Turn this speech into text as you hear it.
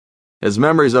As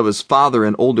memories of his father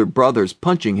and older brothers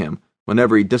punching him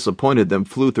whenever he disappointed them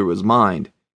flew through his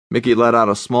mind, Mickey let out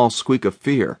a small squeak of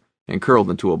fear and curled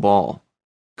into a ball,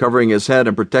 covering his head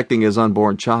and protecting his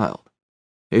unborn child.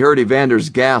 He heard Evander's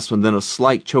gasp and then a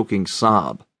slight choking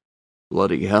sob.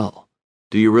 Bloody hell.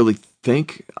 Do you really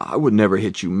think? I would never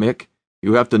hit you, Mick.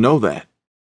 You have to know that.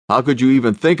 How could you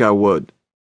even think I would?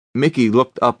 Mickey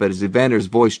looked up as Evander's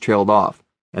voice trailed off,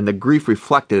 and the grief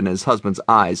reflected in his husband's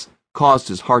eyes caused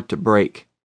his heart to break.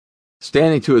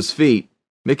 Standing to his feet,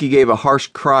 Mickey gave a harsh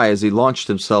cry as he launched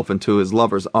himself into his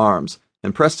lover's arms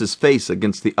and pressed his face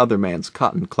against the other man's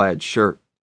cotton-clad shirt.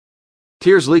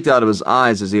 Tears leaked out of his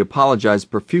eyes as he apologized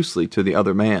profusely to the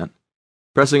other man,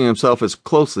 pressing himself as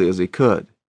closely as he could.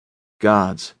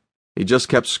 Gods, he just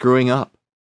kept screwing up.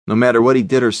 No matter what he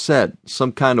did or said,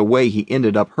 some kind of way he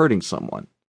ended up hurting someone.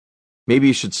 Maybe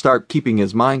he should start keeping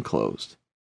his mind closed.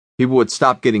 People would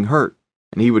stop getting hurt,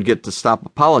 and he would get to stop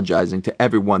apologizing to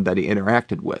everyone that he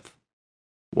interacted with.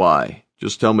 Why?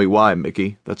 Just tell me why,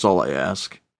 Mickey. That's all I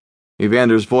ask.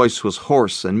 Evander's voice was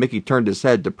hoarse, and Mickey turned his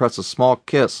head to press a small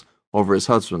kiss over his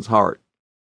husband's heart.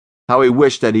 How he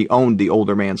wished that he owned the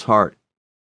older man's heart.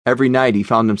 Every night he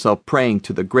found himself praying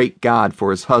to the great God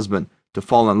for his husband to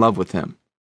fall in love with him.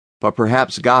 But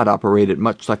perhaps God operated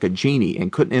much like a genie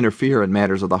and couldn't interfere in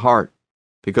matters of the heart,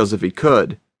 because if he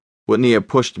could, wouldn't he have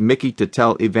pushed Mickey to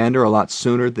tell Evander a lot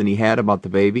sooner than he had about the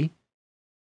baby?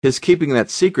 His keeping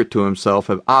that secret to himself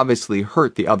had obviously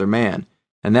hurt the other man,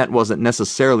 and that wasn't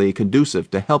necessarily conducive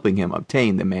to helping him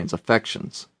obtain the man's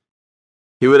affections.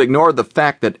 He would ignore the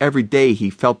fact that every day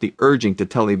he felt the urging to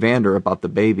tell Evander about the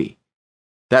baby.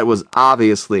 That was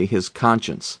obviously his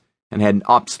conscience, and had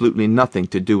absolutely nothing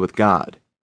to do with God.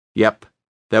 Yep,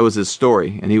 that was his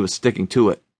story, and he was sticking to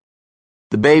it.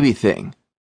 The baby thing.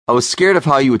 I was scared of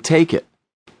how you would take it.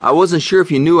 I wasn't sure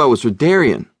if you knew I was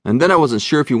Redarian, and then I wasn't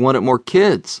sure if you wanted more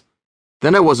kids.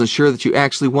 Then I wasn't sure that you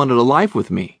actually wanted a life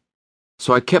with me.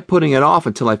 So I kept putting it off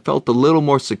until I felt a little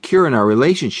more secure in our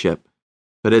relationship.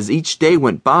 But as each day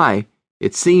went by,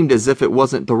 it seemed as if it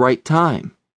wasn't the right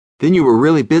time. Then you were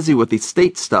really busy with the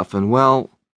estate stuff, and well...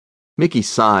 Mickey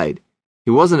sighed.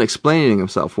 He wasn't explaining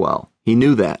himself well. He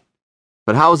knew that.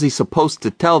 But how was he supposed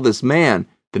to tell this man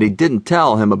that he didn't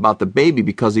tell him about the baby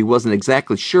because he wasn't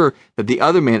exactly sure that the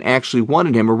other man actually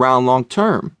wanted him around long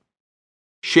term?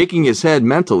 Shaking his head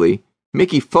mentally,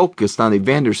 Mickey focused on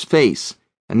Evander's face,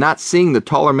 and not seeing the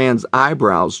taller man's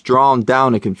eyebrows drawn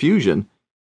down in confusion,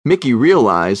 Mickey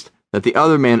realized that the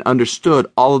other man understood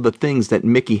all of the things that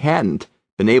Mickey hadn't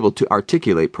been able to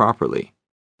articulate properly.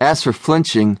 As for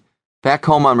flinching, back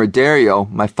home on Rodario,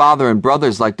 my father and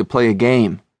brothers liked to play a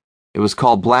game. It was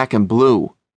called Black and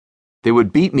Blue. They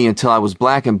would beat me until I was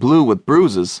black and blue with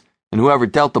bruises, and whoever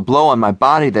dealt the blow on my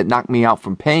body that knocked me out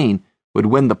from pain would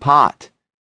win the pot.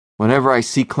 Whenever I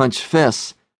see clenched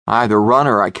fists, I either run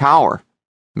or I cower,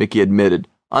 Mickey admitted,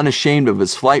 unashamed of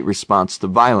his flight response to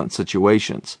violent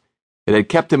situations. It had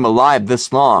kept him alive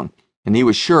this long, and he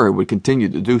was sure it would continue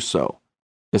to do so,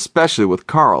 especially with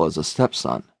Carl as a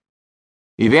stepson.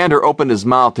 Evander opened his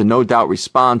mouth to no doubt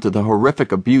respond to the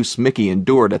horrific abuse Mickey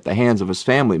endured at the hands of his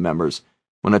family members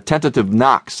when a tentative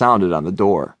knock sounded on the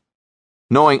door.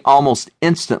 Knowing almost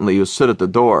instantly who stood at the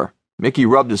door, Mickey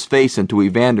rubbed his face into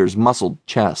Evander's muscled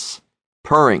chest,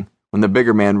 purring when the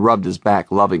bigger man rubbed his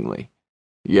back lovingly.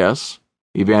 Yes,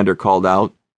 Evander called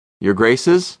out. Your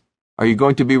Graces? Are you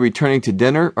going to be returning to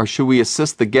dinner, or should we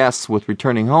assist the guests with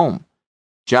returning home?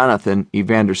 Jonathan,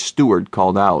 Evander's steward,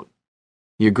 called out.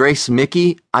 Your Grace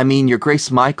Mickey? Your Grace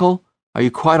Michael? Are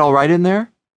you quite all right in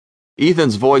there?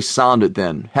 Ethan's voice sounded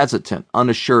then, hesitant,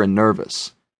 unsure, and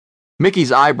nervous.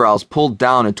 Mickey's eyebrows pulled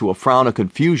down into a frown of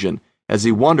confusion as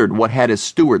he wondered what had his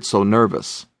steward so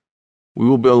nervous. We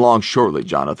will be along shortly,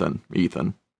 Jonathan,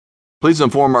 Ethan. Please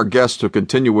inform our guests to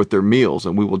continue with their meals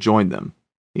and we will join them,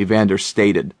 Evander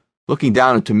stated, looking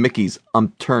down into Mickey's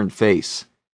upturned face,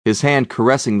 his hand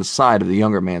caressing the side of the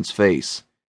younger man's face.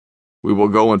 We will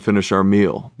go and finish our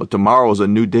meal, but tomorrow is a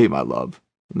new day, my love,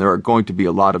 and there are going to be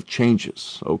a lot of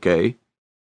changes, okay?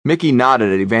 Mickey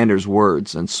nodded at Evander's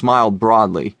words and smiled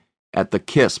broadly at the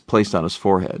kiss placed on his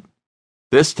forehead.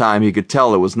 This time he could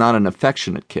tell it was not an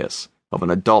affectionate kiss of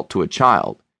an adult to a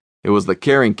child. It was the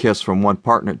caring kiss from one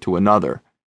partner to another.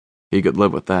 He could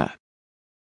live with that.